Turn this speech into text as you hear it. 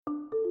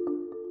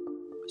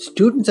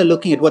Students are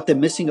looking at what they're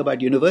missing about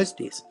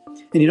universities.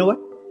 And you know what?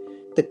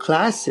 The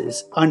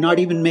classes are not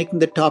even making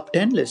the top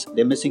 10 list.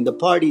 They're missing the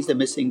parties, they're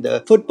missing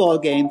the football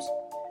games.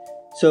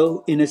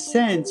 So in a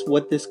sense,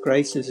 what this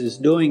crisis is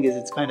doing is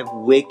it's kind of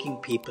waking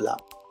people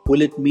up.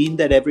 Will it mean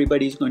that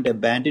everybody's going to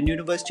abandon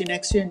university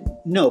next year?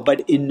 No,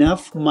 but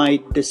enough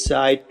might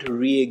decide to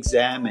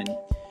re-examine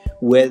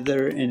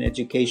whether an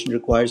education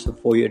requires a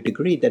 4-year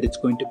degree that it's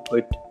going to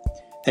put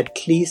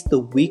at least the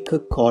weaker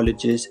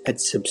colleges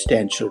at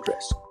substantial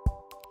risk.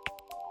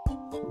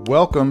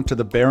 Welcome to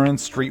the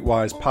Barron's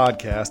Streetwise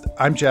podcast.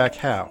 I'm Jack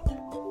Howe.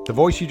 The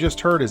voice you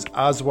just heard is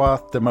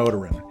Aswath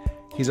Damodaran.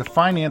 He's a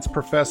finance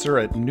professor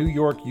at New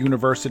York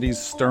University's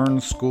Stern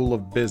School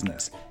of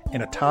Business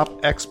and a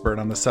top expert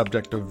on the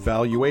subject of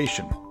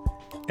valuation.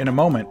 In a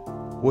moment,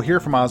 we'll hear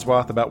from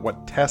Aswath about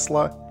what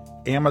Tesla,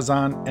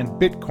 Amazon, and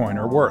Bitcoin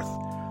are worth.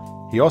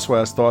 He also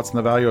has thoughts on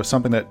the value of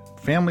something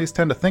that families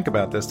tend to think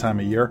about this time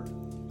of year,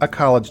 a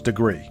college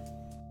degree.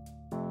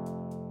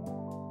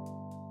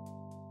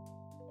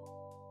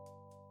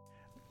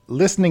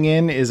 Listening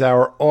in is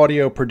our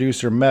audio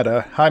producer,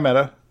 Meta. Hi,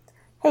 Meta.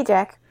 Hey,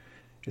 Jack.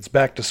 It's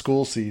back to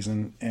school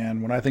season,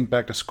 and when I think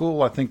back to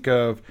school, I think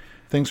of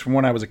things from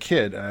when I was a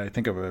kid. I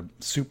think of a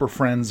Super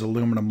Friends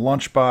aluminum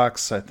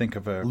lunchbox. I think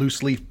of a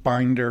loose leaf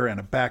binder and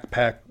a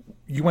backpack.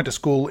 You went to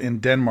school in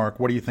Denmark.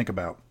 What do you think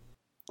about?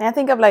 I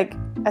think of like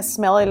a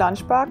smelly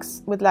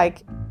lunchbox with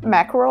like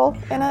mackerel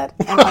in it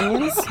and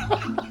onions,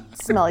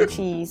 smelly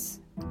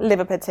cheese,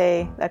 liver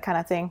pate, that kind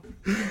of thing.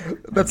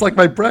 That's like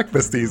my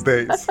breakfast these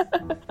days.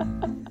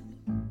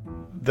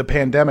 The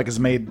pandemic has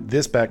made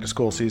this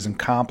back-to-school season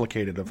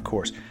complicated, of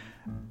course.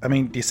 I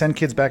mean, do you send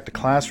kids back to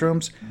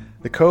classrooms?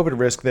 The COVID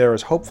risk there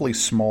is hopefully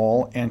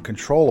small and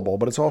controllable,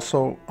 but it's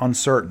also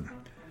uncertain.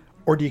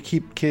 Or do you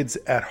keep kids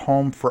at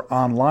home for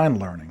online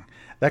learning?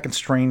 That can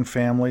strain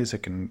families.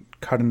 It can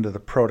cut into the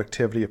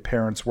productivity of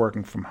parents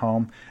working from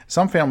home.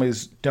 Some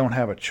families don't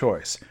have a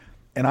choice.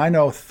 And I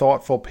know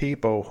thoughtful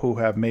people who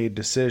have made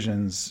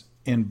decisions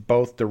in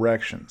both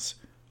directions.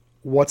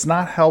 What's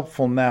not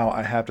helpful now,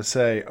 I have to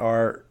say,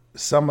 are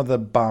some of the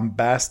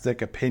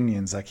bombastic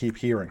opinions I keep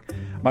hearing.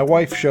 My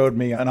wife showed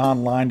me an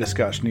online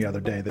discussion the other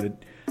day that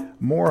had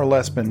more or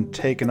less been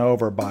taken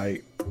over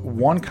by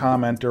one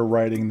commenter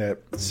writing that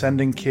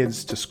sending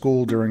kids to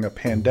school during a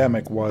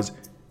pandemic was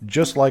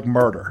just like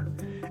murder,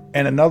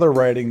 and another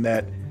writing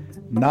that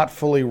not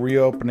fully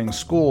reopening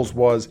schools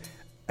was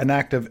an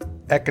act of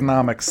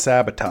economic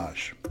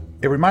sabotage.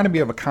 It reminded me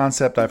of a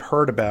concept I've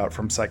heard about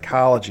from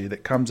psychology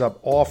that comes up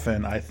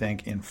often, I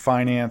think, in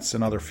finance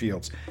and other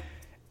fields.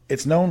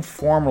 It's known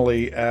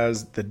formally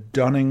as the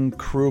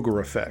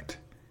Dunning-Kruger effect.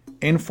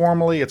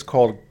 Informally, it's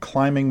called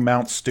climbing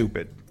Mount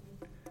Stupid.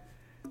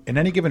 In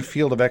any given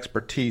field of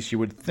expertise, you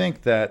would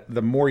think that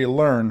the more you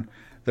learn,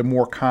 the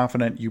more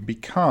confident you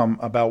become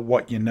about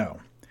what you know.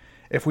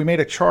 If we made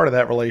a chart of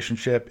that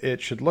relationship,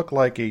 it should look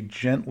like a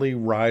gently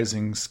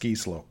rising ski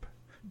slope.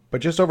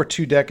 But just over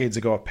 2 decades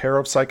ago, a pair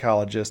of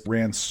psychologists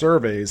ran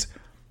surveys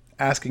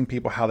asking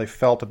people how they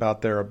felt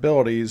about their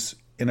abilities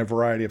in a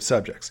variety of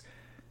subjects.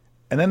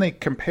 And then they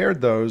compared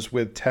those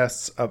with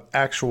tests of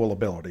actual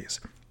abilities.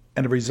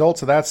 And the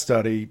results of that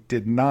study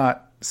did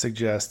not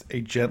suggest a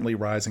gently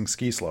rising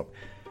ski slope.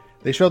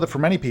 They show that for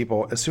many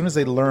people, as soon as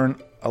they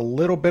learn a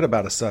little bit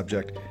about a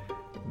subject,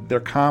 their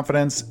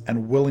confidence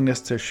and willingness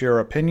to share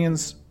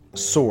opinions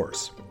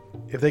soars.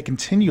 If they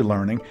continue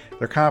learning,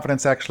 their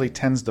confidence actually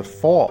tends to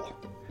fall.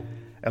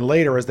 And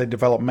later, as they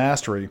develop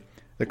mastery,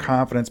 the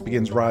confidence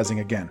begins rising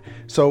again.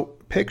 So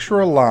picture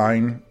a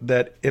line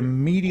that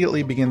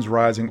immediately begins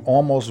rising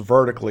almost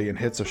vertically and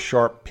hits a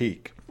sharp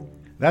peak.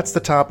 That's the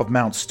top of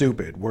Mount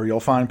Stupid, where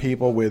you'll find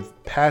people with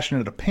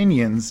passionate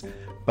opinions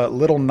but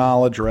little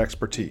knowledge or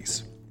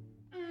expertise.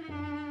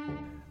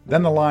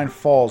 Then the line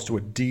falls to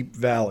a deep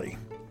valley,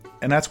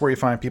 and that's where you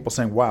find people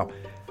saying, wow,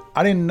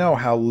 I didn't know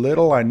how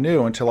little I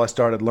knew until I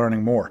started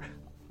learning more.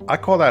 I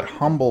call that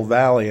humble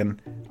valley,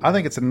 and I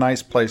think it's a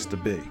nice place to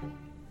be.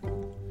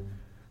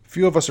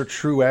 Few of us are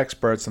true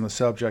experts on the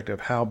subject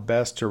of how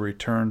best to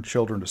return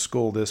children to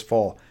school this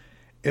fall.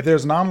 If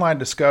there's an online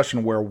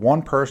discussion where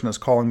one person is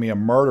calling me a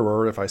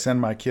murderer if I send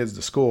my kids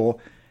to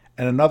school,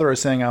 and another is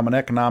saying I'm an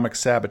economic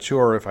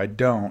saboteur if I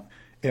don't,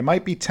 it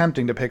might be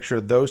tempting to picture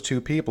those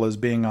two people as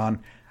being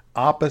on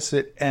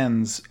opposite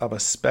ends of a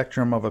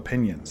spectrum of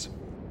opinions.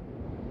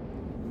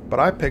 But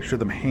I picture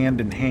them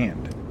hand in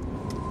hand,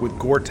 with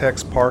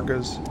Gore-Tex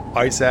parkas,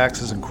 ice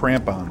axes, and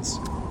crampons,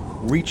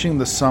 reaching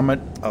the summit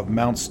of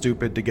Mount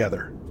Stupid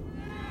together.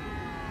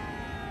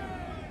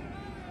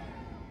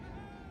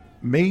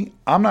 Me,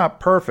 I'm not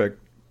perfect,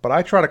 but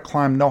I try to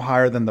climb no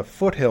higher than the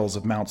foothills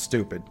of Mount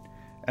Stupid,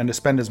 and to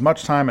spend as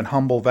much time in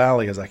Humble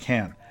Valley as I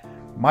can.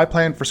 My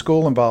plan for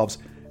school involves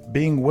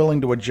being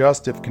willing to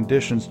adjust if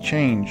conditions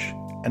change,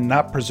 and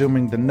not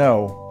presuming to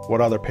know what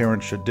other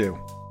parents should do.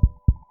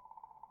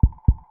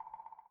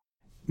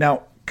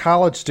 Now,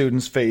 college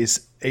students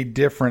face a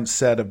different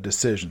set of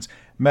decisions.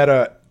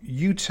 Meta,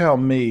 you tell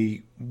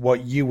me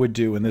what you would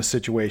do in this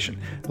situation.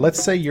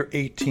 Let's say you're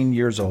 18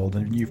 years old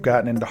and you've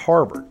gotten into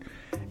Harvard.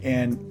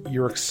 and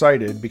you're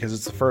excited because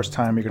it's the first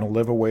time you're going to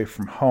live away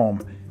from home.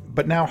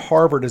 But now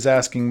Harvard is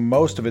asking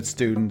most of its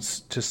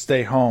students to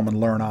stay home and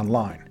learn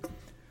online.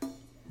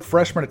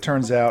 Freshmen, it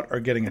turns out, are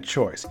getting a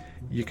choice.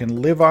 You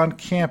can live on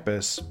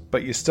campus,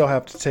 but you still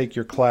have to take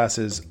your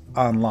classes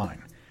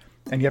online.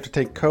 And you have to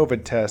take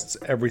COVID tests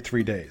every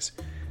 3 days.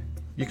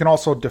 You can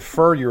also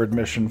defer your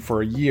admission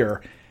for a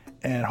year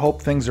and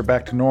hope things are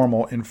back to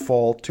normal in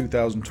fall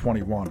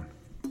 2021.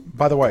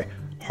 By the way,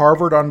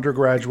 Harvard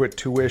undergraduate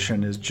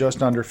tuition is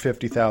just under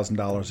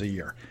 $50,000 a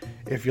year.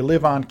 If you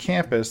live on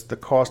campus, the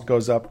cost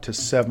goes up to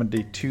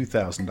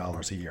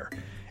 $72,000 a year.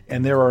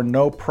 And there are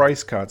no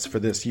price cuts for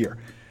this year.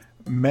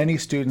 Many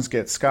students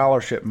get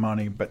scholarship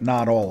money, but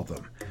not all of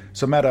them.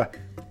 So Meta,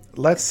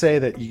 let's say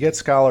that you get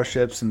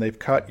scholarships and they've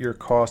cut your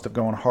cost of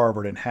going to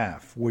Harvard in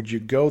half. Would you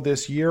go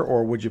this year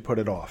or would you put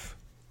it off?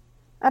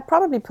 I'd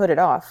probably put it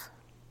off.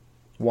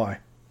 Why?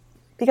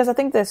 Because I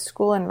think the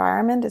school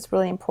environment is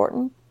really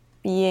important.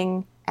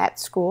 Being at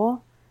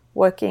school,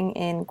 working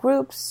in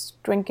groups,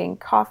 drinking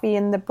coffee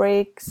in the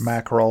breaks.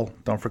 Mackerel.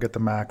 Don't forget the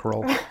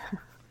mackerel.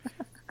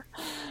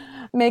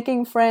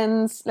 Making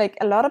friends. Like,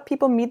 a lot of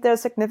people meet their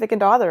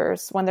significant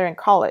others when they're in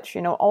college.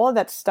 You know, all of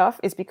that stuff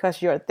is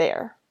because you're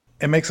there.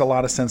 It makes a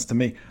lot of sense to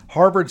me.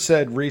 Harvard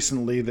said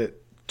recently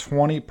that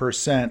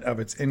 20% of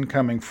its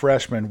incoming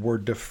freshmen were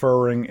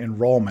deferring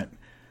enrollment.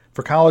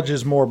 For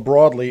colleges more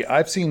broadly,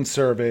 I've seen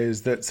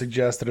surveys that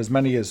suggest that as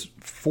many as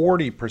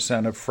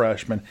 40% of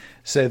freshmen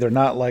say they're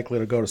not likely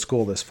to go to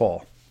school this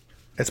fall.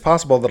 It's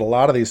possible that a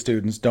lot of these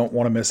students don't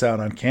want to miss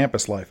out on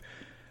campus life.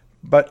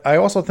 But I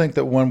also think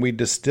that when we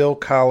distill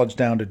college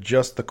down to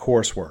just the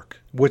coursework,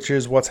 which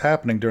is what's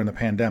happening during the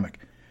pandemic,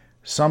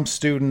 some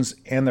students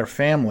and their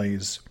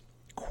families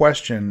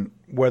question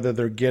whether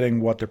they're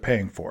getting what they're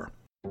paying for.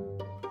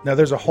 Now,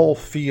 there's a whole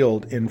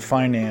field in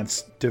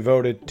finance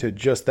devoted to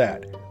just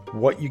that,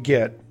 what you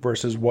get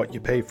versus what you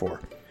pay for.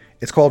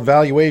 It's called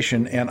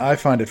valuation, and I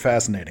find it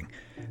fascinating.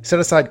 Set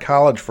aside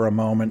college for a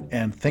moment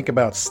and think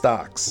about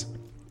stocks.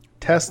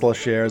 Tesla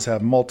shares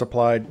have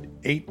multiplied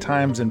 8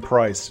 times in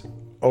price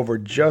over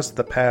just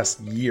the past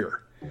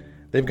year.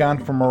 They've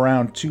gone from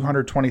around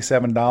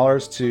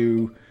 $227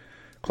 to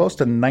close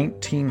to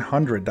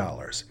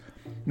 $1,900.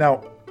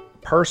 Now,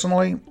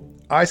 personally,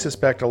 I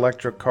suspect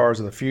electric cars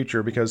are the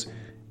future because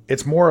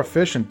it's more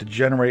efficient to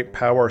generate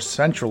power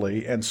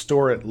centrally and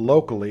store it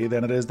locally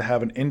than it is to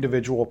have an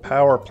individual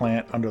power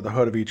plant under the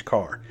hood of each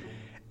car.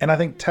 And I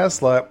think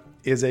Tesla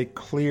is a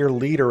clear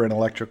leader in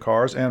electric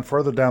cars and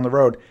further down the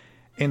road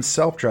in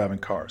self-driving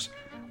cars.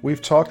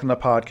 We've talked in the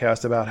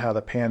podcast about how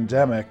the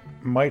pandemic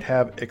might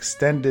have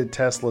extended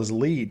Tesla's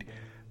lead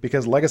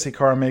because legacy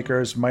car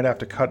makers might have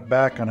to cut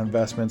back on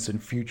investments in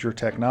future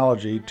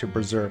technology to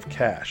preserve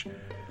cash.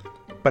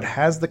 But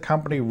has the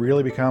company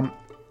really become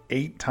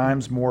 8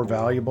 times more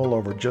valuable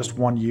over just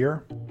 1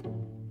 year?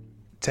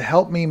 To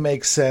help me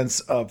make sense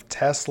of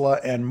Tesla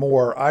and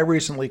more, I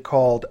recently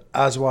called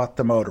Aswath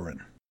Damodaran.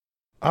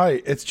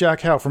 Hi, it's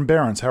Jack Howe from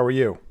Barron's. How are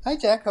you? Hi,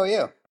 Jack. How are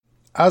you?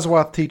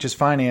 Aswath teaches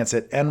finance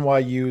at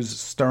NYU's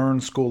Stern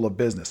School of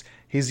Business.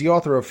 He's the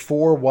author of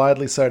 4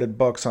 widely cited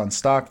books on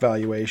stock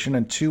valuation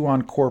and 2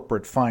 on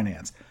corporate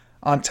finance.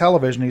 On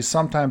television, he's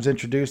sometimes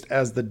introduced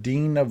as the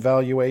Dean of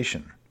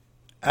Valuation.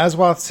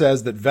 Aswath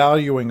says that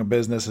valuing a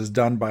business is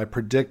done by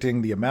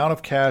predicting the amount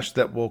of cash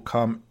that will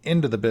come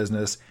into the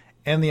business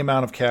and the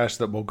amount of cash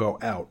that will go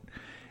out.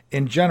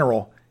 In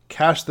general,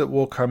 cash that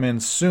will come in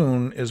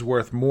soon is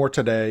worth more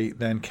today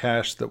than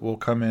cash that will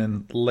come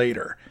in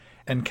later.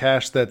 And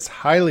cash that's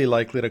highly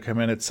likely to come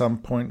in at some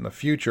point in the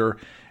future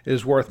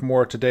is worth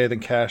more today than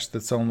cash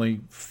that's only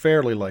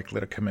fairly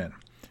likely to come in.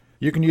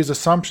 You can use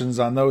assumptions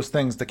on those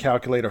things to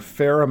calculate a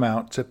fair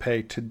amount to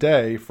pay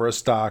today for a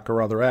stock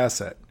or other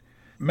asset.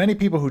 Many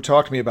people who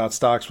talk to me about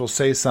stocks will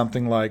say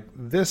something like,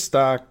 this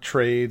stock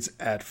trades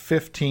at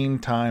 15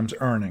 times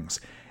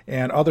earnings,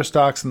 and other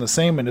stocks in the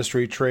same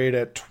industry trade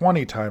at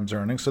 20 times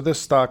earnings, so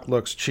this stock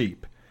looks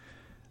cheap.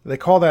 They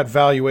call that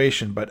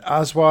valuation, but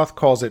Aswath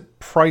calls it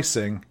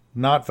pricing,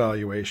 not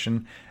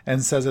valuation,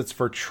 and says it's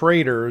for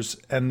traders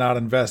and not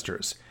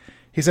investors.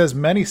 He says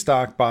many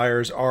stock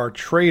buyers are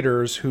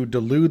traders who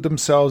delude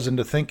themselves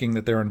into thinking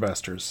that they're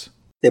investors.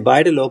 They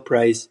buy at a low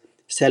price,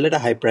 sell at a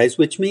high price,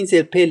 which means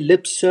they'll pay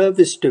lip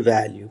service to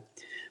value.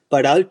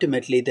 But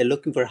ultimately, they're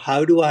looking for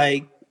how do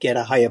I get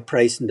a higher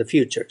price in the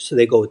future? So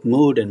they go with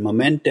mood and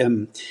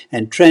momentum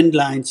and trend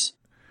lines.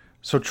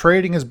 So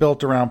trading is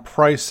built around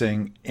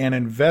pricing, and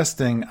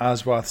investing,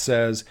 Aswath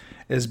says,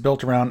 is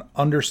built around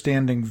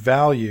understanding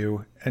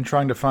value and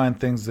trying to find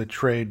things that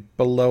trade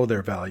below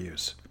their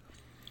values.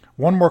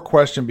 One more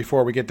question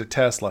before we get to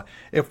Tesla.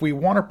 If we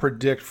want to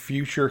predict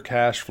future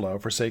cash flow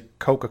for, say,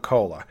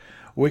 Coca-Cola,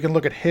 we can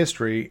look at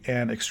history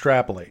and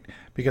extrapolate,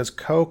 because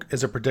Coke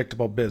is a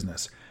predictable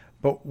business.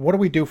 But what do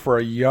we do for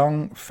a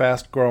young,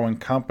 fast-growing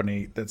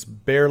company that's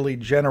barely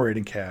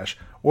generating cash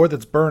or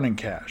that's burning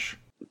cash?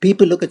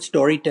 People look at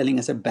storytelling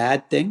as a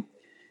bad thing,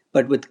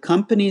 But with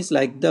companies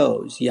like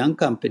those, young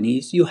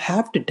companies, you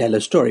have to tell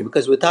a story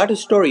because without a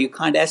story, you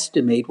can't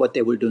estimate what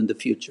they will do in the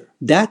future.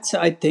 That's,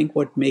 I think,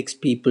 what makes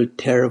people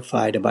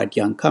terrified about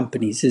young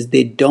companies is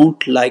they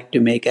don't like to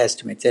make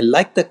estimates. They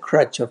like the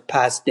crutch of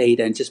past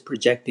data and just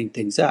projecting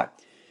things out.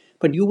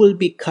 But you will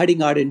be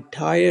cutting out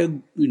entire,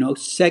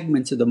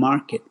 segments of the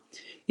market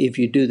if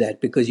you do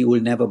that because you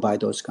will never buy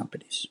those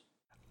companies.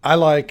 I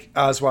like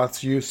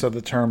Aswath's use of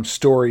the term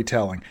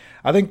storytelling.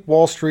 I think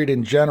Wall Street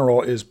in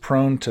general is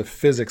prone to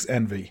physics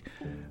envy.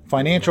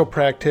 Financial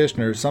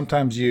practitioners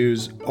sometimes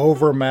use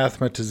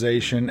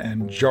over-mathematization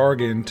and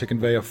jargon to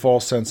convey a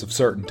false sense of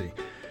certainty.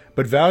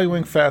 But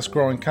valuing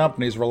fast-growing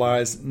companies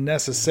relies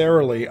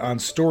necessarily on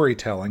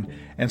storytelling,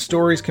 and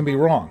stories can be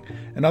wrong.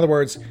 In other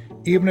words,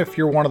 even if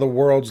you're one of the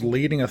world's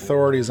leading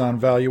authorities on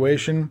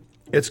valuation,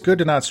 it's good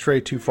to not stray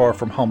too far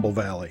from Humble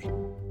Valley.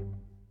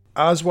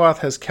 Aswath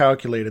has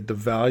calculated the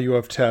value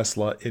of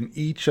Tesla in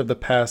each of the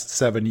past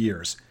 7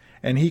 years,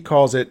 and he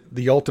calls it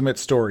the ultimate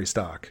story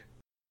stock.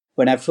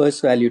 When I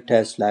first valued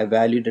Tesla, I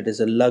valued it as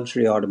a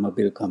luxury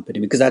automobile company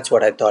because that's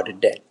what I thought it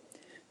did.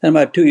 Then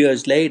about 2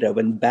 years later,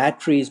 when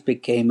batteries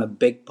became a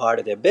big part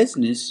of their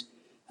business,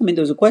 there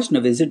was a question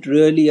of, is it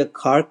really a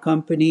car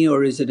company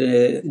or is it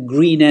a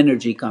green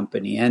energy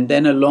company? And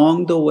then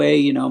along the way,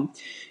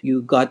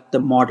 you got the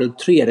Model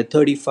 3 at a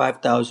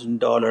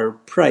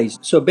 $35,000 price.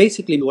 So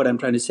basically what I'm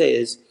trying to say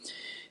is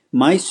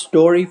my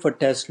story for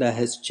Tesla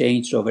has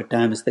changed over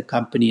time as the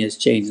company has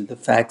changed and the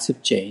facts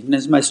have changed. And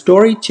as my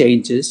story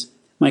changes,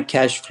 my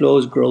cash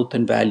flows, growth,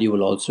 and value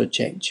will also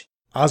change.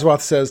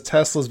 Aswath says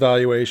Tesla's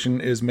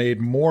valuation is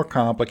made more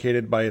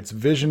complicated by its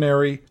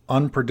visionary,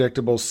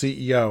 unpredictable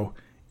CEO,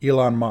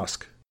 Elon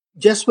Musk.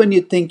 Just when you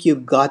think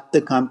you've got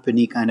the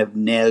company kind of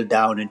nailed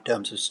down in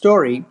terms of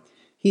story,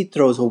 he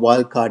throws a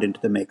wild card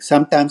into the mix.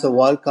 Sometimes a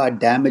wild card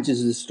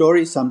damages the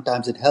story,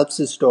 sometimes it helps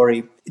the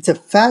story. It's a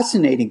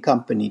fascinating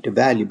company to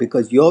value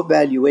because your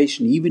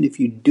valuation, even if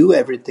you do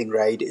everything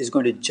right, is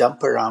going to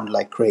jump around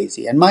like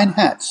crazy. And mine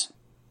has.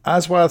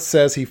 Aswath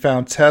says he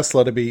found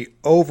Tesla to be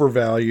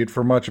overvalued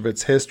for much of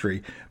its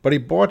history, but he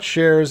bought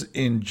shares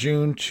in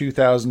June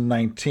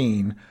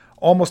 2019,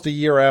 almost a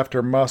year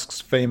after Musk's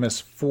famous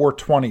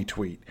 420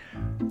 tweet.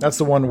 That's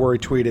the one where he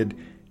tweeted,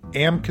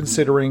 "Am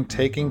considering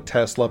taking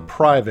Tesla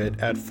private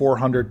at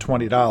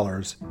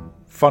 $420,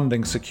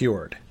 funding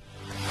secured."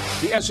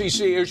 The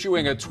SEC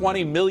issuing a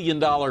 $20 million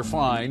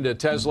fine to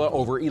Tesla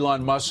over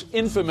Elon Musk's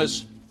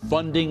infamous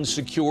funding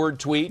secured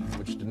tweet,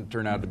 which didn't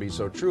turn out to be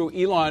so true.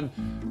 Elon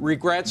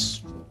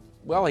regrets,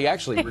 he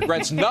actually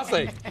regrets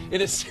nothing.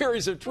 In a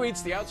series of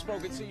tweets, the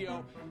outspoken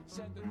CEO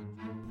said that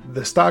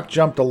the stock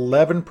jumped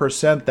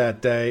 11%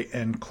 that day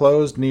and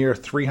closed near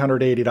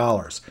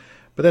 $380.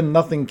 But then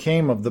nothing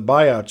came of the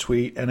buyout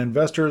tweet and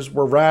investors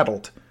were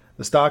rattled.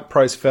 The stock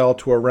price fell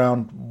to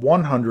around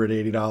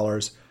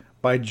 $180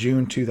 by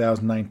June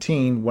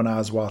 2019 when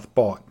Aswath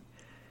bought.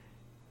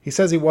 He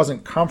says he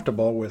wasn't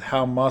comfortable with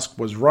how Musk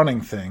was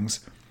running things,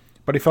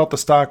 but he felt the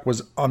stock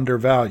was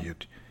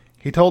undervalued.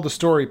 He told the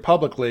story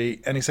publicly,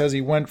 and he says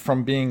he went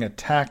from being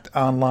attacked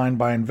online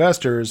by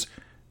investors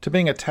to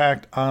being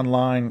attacked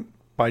online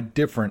by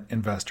different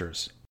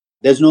investors.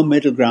 There's no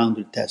middle ground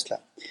with Tesla,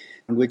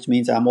 which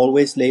means I'm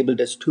always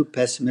labeled as too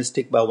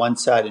pessimistic by one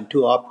side and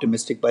too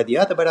optimistic by the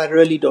other, but I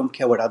really don't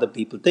care what other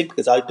people think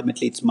because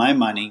ultimately it's my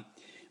money,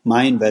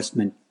 my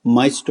investment,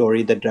 my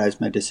story that drives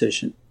my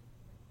decision.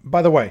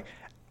 By the way,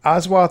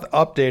 Aswath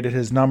updated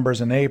his numbers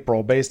in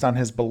April based on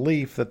his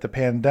belief that the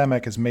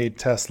pandemic has made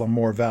Tesla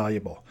more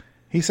valuable.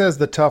 He says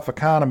the tough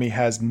economy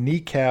has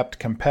kneecapped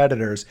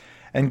competitors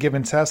and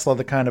given Tesla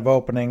the kind of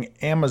opening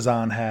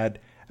Amazon had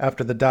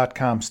after the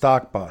dot-com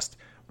stock bust,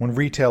 when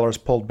retailers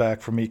pulled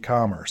back from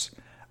e-commerce.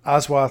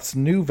 Aswath's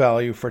new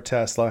value for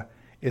Tesla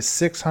is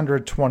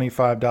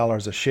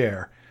 $625 a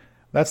share.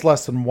 That's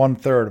less than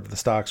 1/3 of the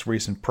stock's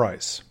recent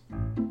price.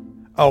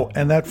 Oh,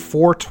 and that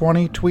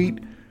 420 tweet?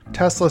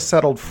 Tesla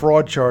settled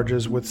fraud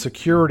charges with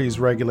securities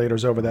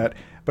regulators over that,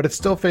 but it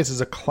still faces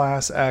a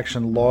class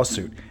action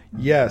lawsuit.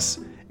 Yes,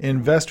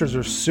 investors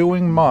are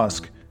suing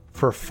Musk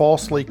for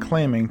falsely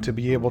claiming to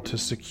be able to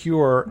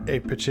secure a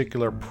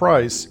particular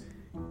price,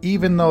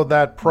 even though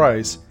that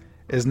price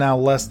is now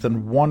less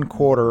than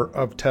 1/4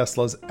 of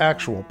Tesla's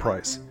actual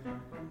price.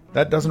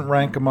 That doesn't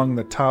rank among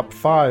the top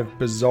 5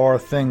 bizarre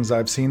things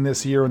I've seen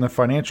this year in the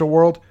financial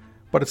world,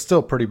 but it's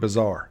still pretty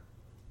bizarre.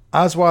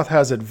 Aswath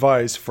has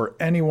advice for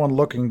anyone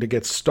looking to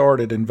get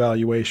started in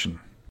valuation.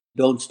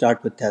 Don't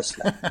start with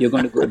Tesla. You're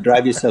going to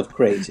drive yourself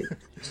crazy.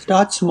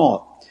 Start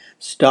small.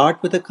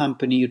 Start with a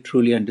company you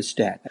truly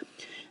understand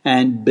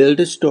and build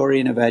a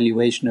story and a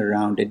valuation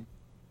around it.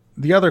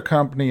 The other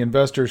company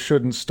investors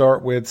shouldn't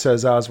start with,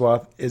 says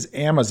Aswath, is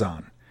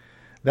Amazon.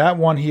 That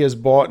one he has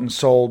bought and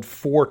sold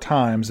 4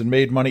 times and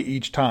made money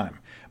each time,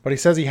 but he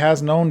says he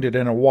hasn't owned it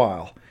in a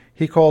while.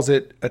 He calls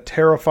it a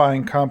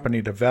terrifying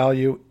company to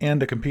value and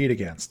to compete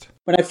against.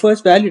 When I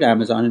first valued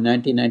Amazon in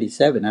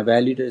 1997, I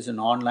valued it as an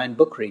online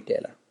book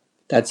retailer.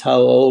 That's how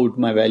old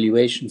my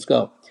valuations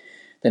go.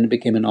 Then it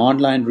became an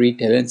online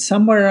retailer, and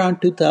somewhere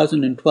around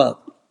 2012,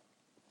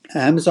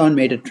 Amazon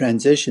made a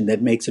transition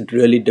that makes it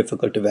really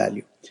difficult to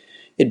value.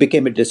 It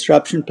became a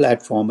disruption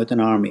platform with an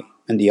army,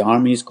 and the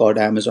army is called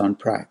Amazon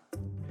Prime.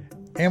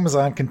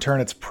 Amazon can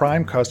turn its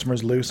Prime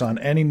customers loose on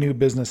any new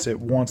business it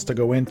wants to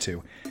go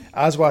into.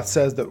 Aswath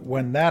says that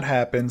when that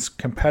happens,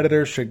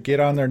 competitors should get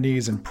on their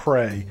knees and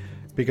pray,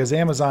 because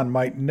Amazon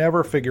might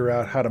never figure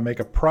out how to make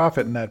a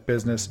profit in that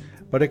business,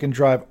 but it can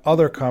drive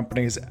other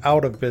companies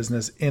out of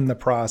business in the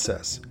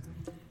process.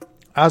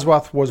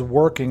 Aswath was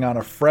working on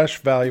a fresh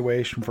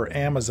valuation for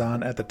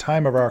Amazon at the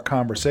time of our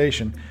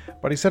conversation,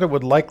 but he said it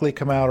would likely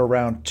come out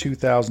around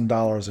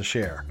 $2,000 a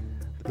share.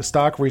 The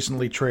stock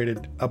recently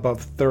traded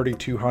above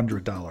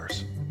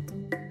 $3,200.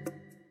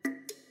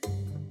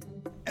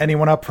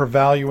 Anyone up for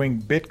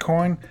valuing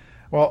Bitcoin?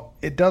 Well,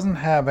 it doesn't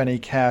have any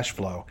cash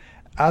flow.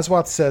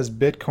 Aswath says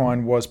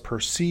Bitcoin was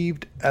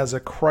perceived as a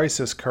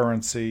crisis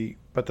currency,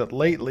 but that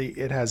lately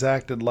it has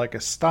acted like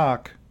a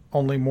stock,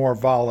 only more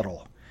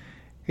volatile.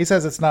 He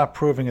says it's not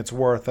proving its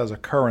worth as a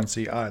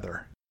currency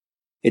either.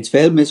 It's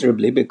failed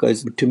miserably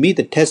because, to me,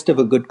 the test of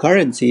a good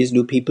currency is,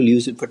 do people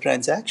use it for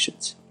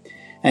transactions?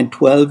 And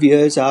 12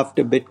 years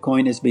after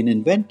Bitcoin has been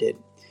invented,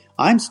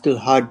 I'm still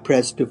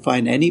hard-pressed to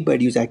find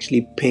anybody who's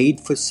actually paid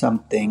for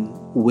something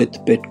with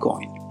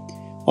Bitcoin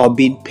or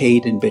been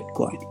paid in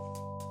Bitcoin.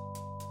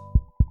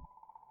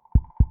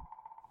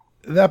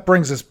 That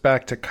brings us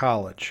back to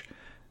college.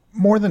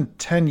 More than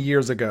 10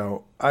 years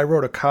ago, I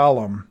wrote a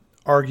column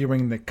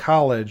arguing that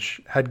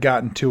college had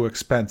gotten too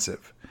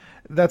expensive.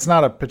 That's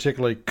not a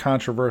particularly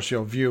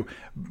controversial view,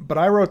 but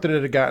I wrote that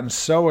it had gotten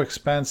so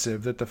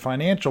expensive that the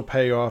financial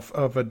payoff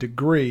of a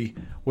degree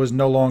was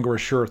no longer a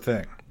sure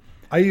thing.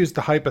 I used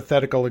the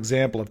hypothetical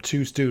example of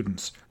two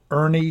students,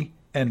 Ernie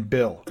and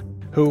Bill,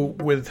 who,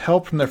 with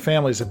help from their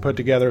families, had put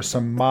together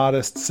some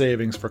modest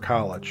savings for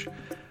college.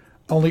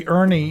 Only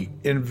Ernie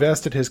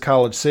invested his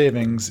college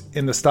savings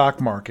in the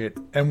stock market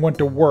and went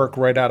to work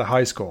right out of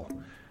high school.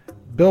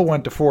 Bill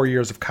went to 4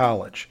 years of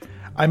college.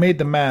 I made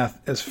the math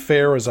as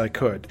fair as I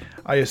could.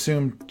 I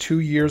assumed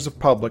 2 years of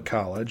public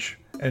college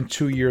and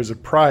 2 years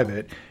of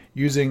private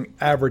using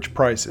average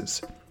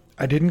prices.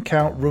 I didn't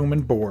count room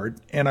and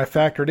board, and I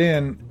factored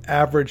in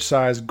average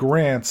size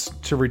grants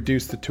to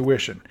reduce the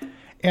tuition,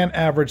 and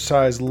average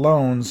size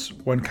loans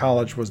when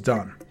college was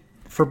done.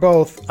 For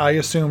both, I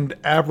assumed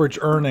average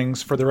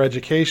earnings for their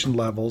education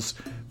levels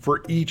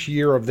for each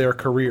year of their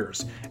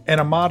careers, and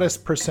a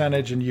modest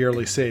percentage in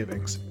yearly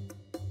savings.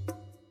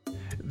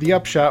 The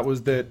upshot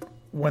was that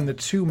when the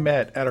two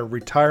met at a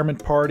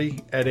retirement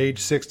party at age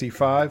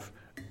 65,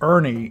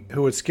 Ernie,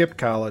 who had skipped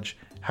college,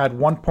 had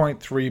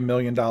 $1.3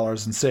 million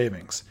in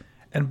savings,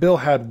 and Bill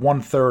had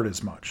 1/3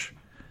 as much.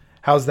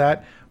 How's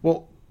that?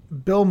 Well,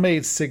 Bill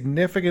made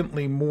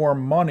significantly more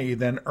money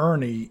than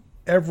Ernie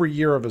every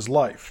year of his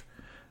life,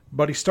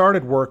 but he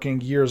started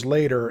working years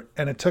later,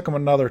 and it took him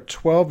another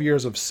 12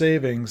 years of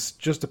savings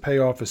just to pay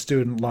off his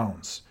student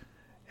loans.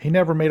 He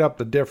never made up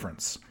the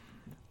difference.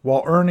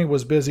 While Ernie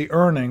was busy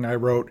earning, I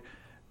wrote,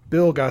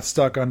 Bill got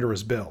stuck under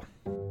his bill.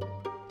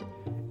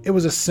 It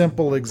was a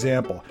simple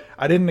example.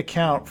 I didn't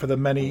account for the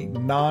many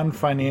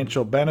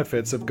non-financial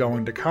benefits of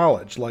going to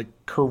college, like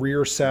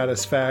career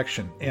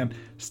satisfaction and,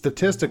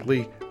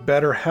 statistically,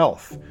 better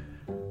health.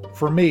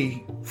 For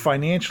me,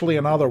 financially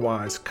and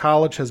otherwise,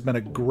 college has been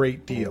a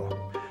great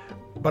deal.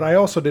 But I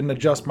also didn't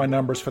adjust my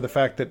numbers for the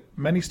fact that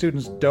many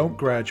students don't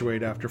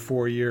graduate after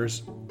 4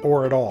 years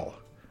or at all.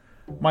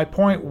 My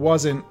point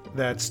wasn't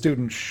that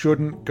students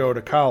shouldn't go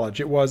to college.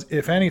 It was,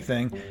 if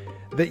anything,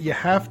 that you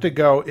have to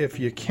go if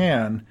you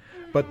can,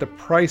 but the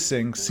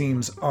pricing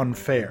seems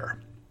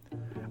unfair.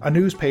 A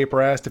newspaper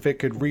asked if it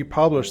could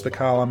republish the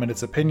column in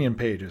its opinion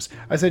pages.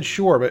 I said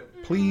sure,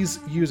 but please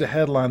use a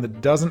headline that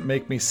doesn't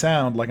make me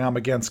sound like I'm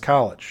against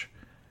college.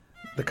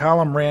 The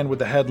column ran with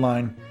the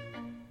headline,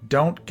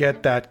 "Don't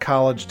get that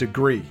college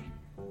degree!"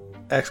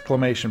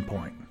 Exclamation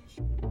point.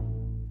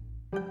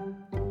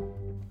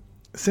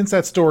 Since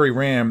that story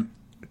ran,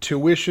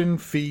 tuition,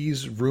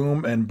 fees,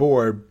 room, and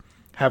board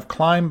have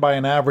climbed by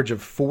an average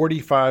of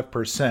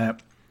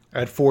 45%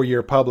 at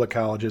 4-year public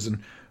colleges and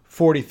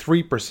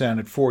 43%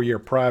 at 4-year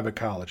private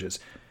colleges.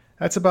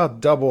 That's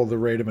about double the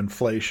rate of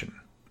inflation.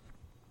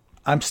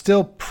 I'm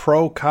still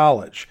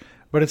pro-college,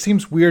 but it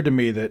seems weird to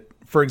me that,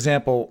 for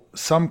example,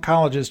 some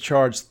colleges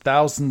charge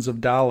thousands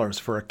of dollars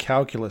for a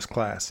calculus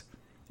class,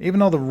 even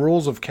though the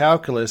rules of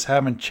calculus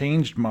haven't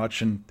changed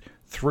much in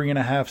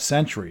 3.5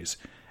 centuries,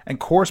 and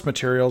course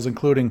materials,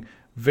 including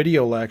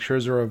video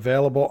lectures, are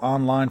available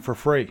online for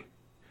free.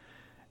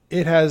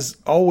 It has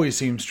always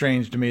seemed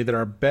strange to me that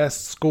our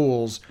best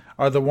schools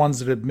are the ones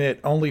that admit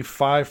only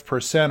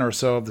 5% or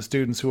so of the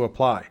students who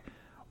apply.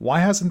 Why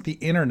hasn't the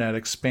internet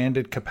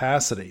expanded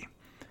capacity?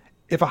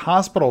 If a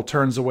hospital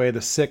turns away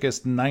the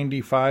sickest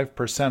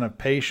 95% of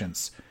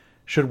patients,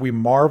 should we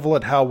marvel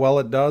at how well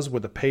it does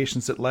with the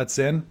patients it lets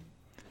in?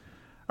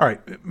 All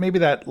right, maybe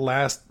that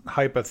last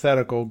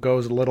hypothetical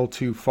goes a little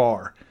too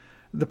far.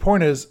 The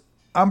point is,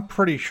 I'm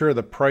pretty sure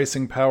the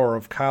pricing power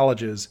of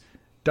colleges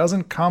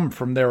doesn't come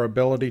from their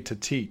ability to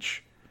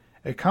teach.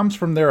 It comes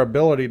from their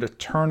ability to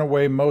turn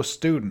away most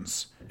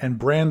students and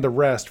brand the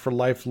rest for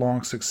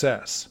lifelong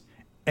success.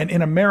 And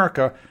in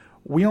America,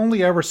 we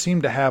only ever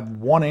seem to have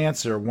one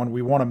answer when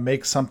we want to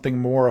make something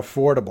more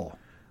affordable.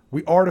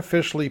 We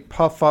artificially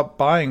puff up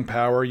buying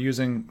power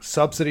using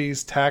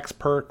subsidies, tax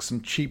perks,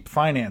 and cheap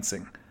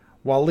financing,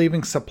 while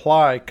leaving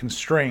supply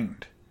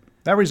constrained.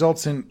 That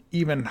results in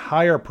even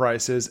higher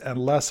prices and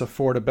less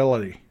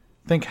affordability.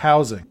 Think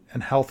housing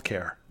and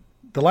healthcare.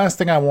 The last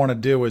thing I want to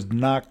do is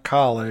knock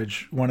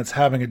college when it's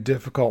having a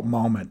difficult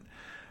moment.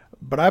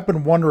 But I've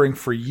been wondering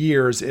for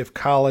years if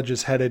college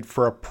is headed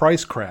for a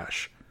price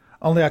crash,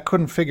 only I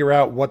couldn't figure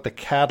out what the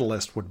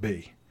catalyst would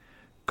be.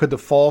 Could the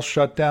fall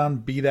shutdown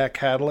be that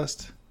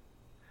catalyst?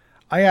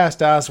 I asked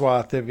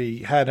Aswath if he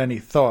had any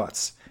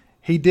thoughts.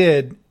 He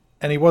did,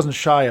 and he wasn't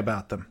shy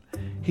about them.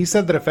 He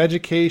said that if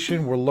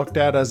education were looked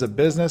at as a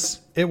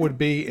business, it would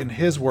be, in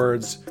his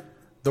words,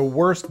 the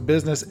worst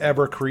business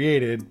ever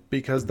created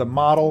because the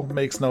model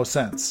makes no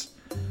sense.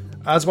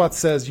 Aswath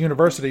says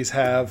universities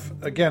have,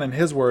 again in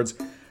his words,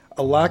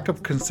 a lack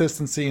of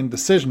consistency in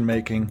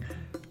decision-making,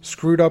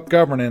 screwed up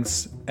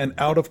governance, and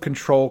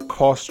out-of-control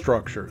cost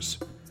structures.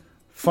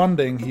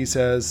 Funding, he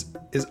says,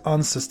 is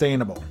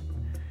unsustainable.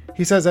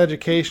 He says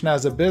education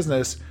as a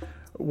business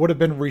would have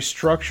been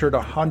restructured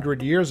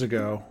 100 years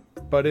ago,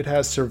 but it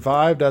has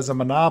survived as a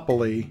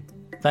monopoly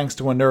thanks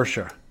to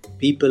inertia.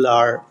 People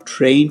are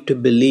trained to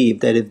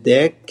believe that if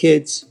their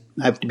kids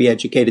have to be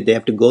educated, they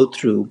have to go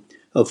through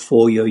a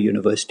 4-year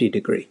university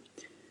degree.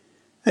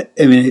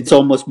 I mean, it's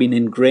almost been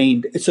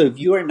ingrained. So if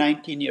you are a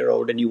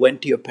 19-year-old and you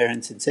went to your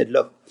parents and said,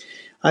 look,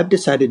 I've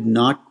decided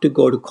not to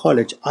go to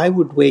college, I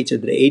would wager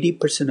that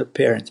 80% of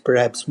parents,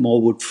 perhaps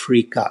more, would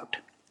freak out,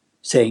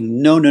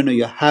 saying, no,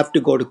 you have to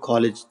go to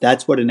college.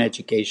 That's what an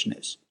education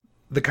is.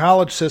 The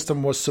college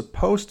system was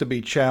supposed to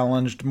be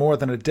challenged more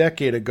than a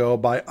decade ago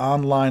by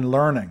online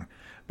learning,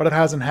 but it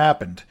hasn't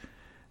happened.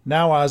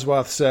 Now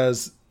Aswath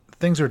says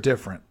things are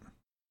different.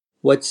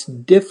 What's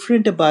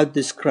different about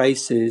this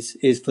crisis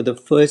is for the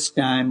first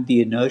time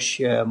the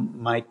inertia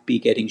might be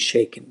getting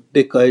shaken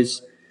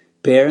because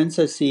parents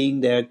are seeing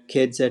their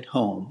kids at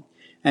home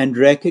and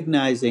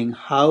recognizing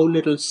how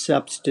little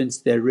substance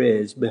there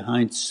is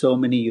behind so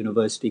many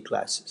university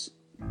classes.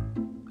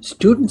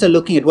 Students are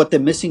looking at what they're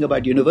missing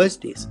about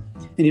universities.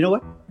 And you know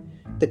what?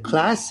 The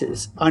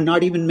classes are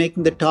not even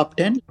making the top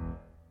 10.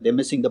 They're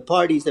missing the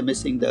parties, they're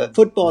missing the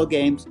football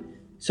games.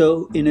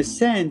 So in a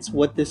sense,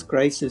 what this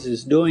crisis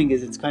is doing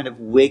is it's kind of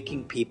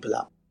waking people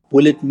up.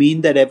 Will it mean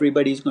that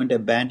everybody's going to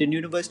abandon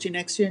university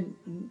next year?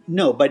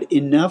 No, but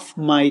enough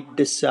might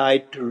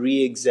decide to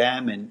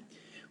re-examine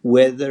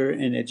whether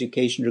an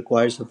education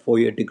requires a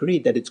 4-year degree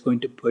that it's going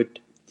to put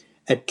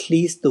at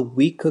least the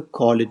weaker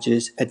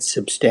colleges at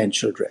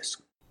substantial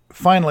risk.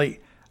 Finally,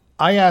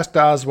 I asked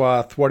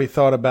Aswath what he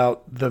thought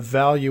about the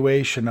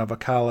valuation of a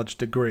college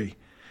degree.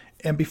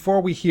 And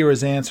before we hear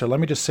his answer, let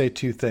me just say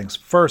two things.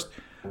 First,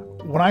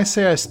 when I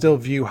say I still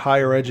view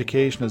higher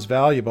education as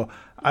valuable,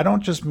 I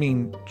don't just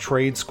mean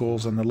trade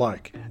schools and the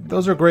like.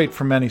 Those are great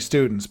for many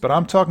students, but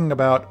I'm talking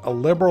about a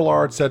liberal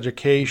arts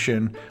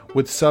education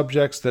with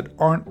subjects that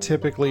aren't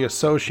typically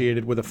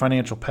associated with a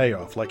financial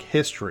payoff, like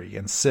history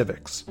and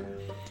civics.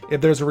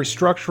 If there's a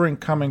restructuring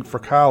coming for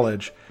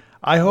college,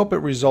 I hope it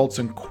results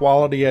in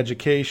quality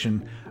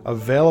education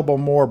available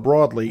more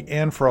broadly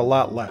and for a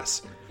lot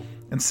less.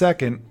 And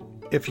second,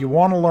 if you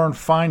want to learn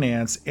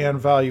finance and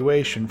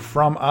valuation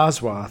from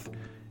Aswath,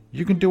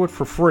 you can do it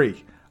for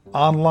free,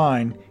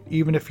 online,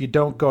 even if you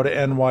don't go to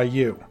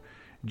NYU.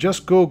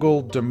 Just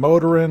Google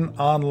Damodaran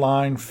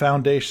Online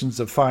Foundations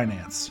of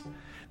Finance.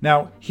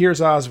 Now,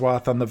 here's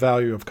Aswath on the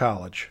value of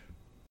college.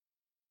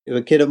 If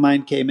a kid of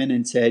mine came in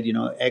and said,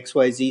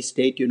 XYZ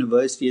State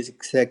University is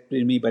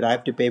accepting me, but I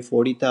have to pay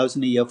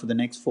 $40,000 a year for the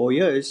next 4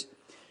 years,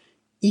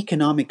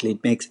 economically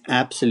it makes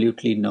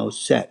absolutely no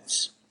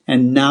sense.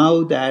 And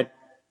now that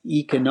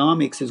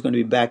economics is going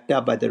to be backed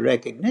up by the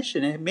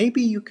recognition, and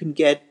maybe you can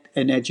get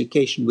an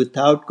education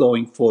without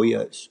going 4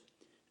 years.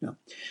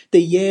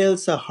 The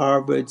Yales, the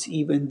Harvards,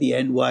 even the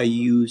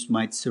NYUs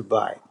might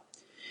survive.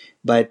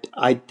 But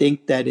I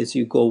think that as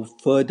you go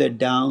further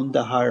down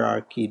the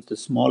hierarchy, the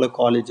smaller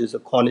colleges or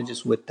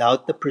colleges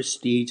without the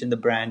prestige and the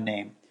brand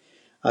name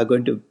are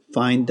going to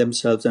find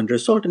themselves under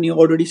assault. And you're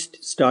already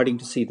starting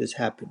to see this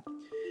happen.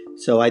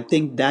 So I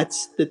think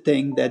that's the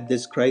thing that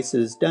this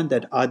crisis has done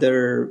that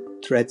other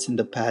threats in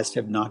the past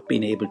have not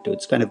been able to.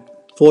 It's kind of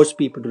forced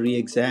people to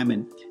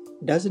re-examine,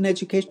 does an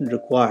education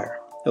require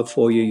a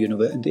 4-year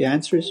university? And the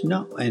answer is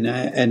no.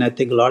 And I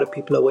think a lot of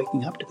people are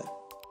waking up to that.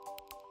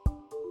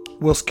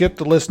 We'll skip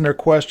the listener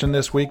question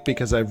this week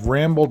because I've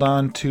rambled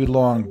on too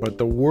long, but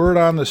the word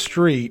on the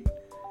street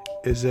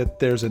is that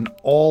there's an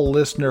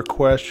all-listener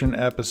question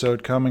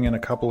episode coming in a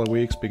couple of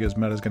weeks because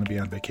Meta's going to be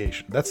on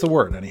vacation. That's the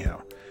word,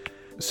 anyhow.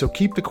 So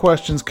keep the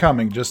questions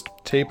coming. Just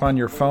tape on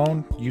your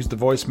phone, use the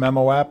voice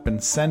memo app,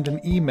 and send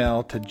an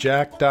email to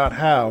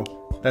jack.how,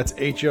 that's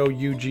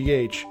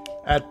Hough,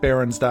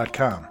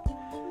 @barons.com.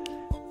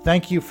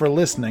 Thank you for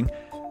listening.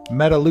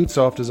 Meta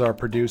Lutzoft is our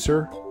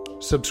producer.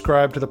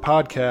 Subscribe to the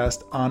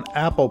podcast on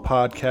Apple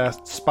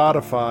Podcasts,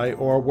 Spotify,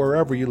 or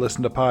wherever you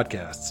listen to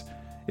podcasts.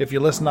 If you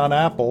listen on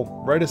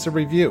Apple, write us a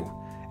review.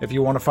 If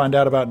you want to find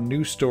out about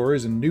new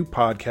stories and new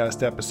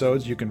podcast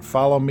episodes, you can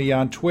follow me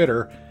on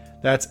Twitter.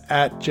 That's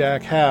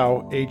 @JackHough,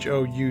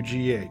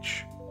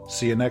 Hough.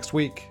 See you next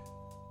week.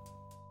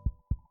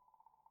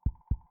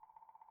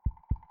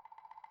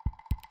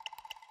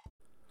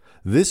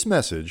 This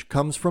message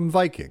comes from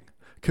Viking,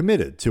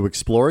 committed to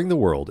exploring the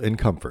world in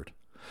comfort.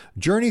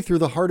 Journey through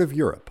the heart of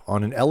Europe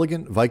on an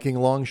elegant Viking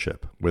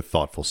longship with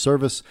thoughtful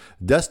service,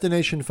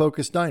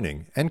 destination-focused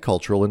dining, and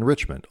cultural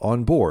enrichment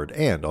on board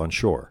and on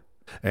shore.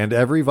 And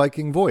every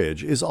Viking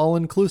voyage is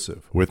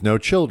all-inclusive, with no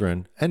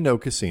children and no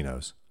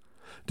casinos.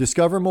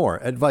 Discover more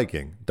at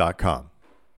Viking.com.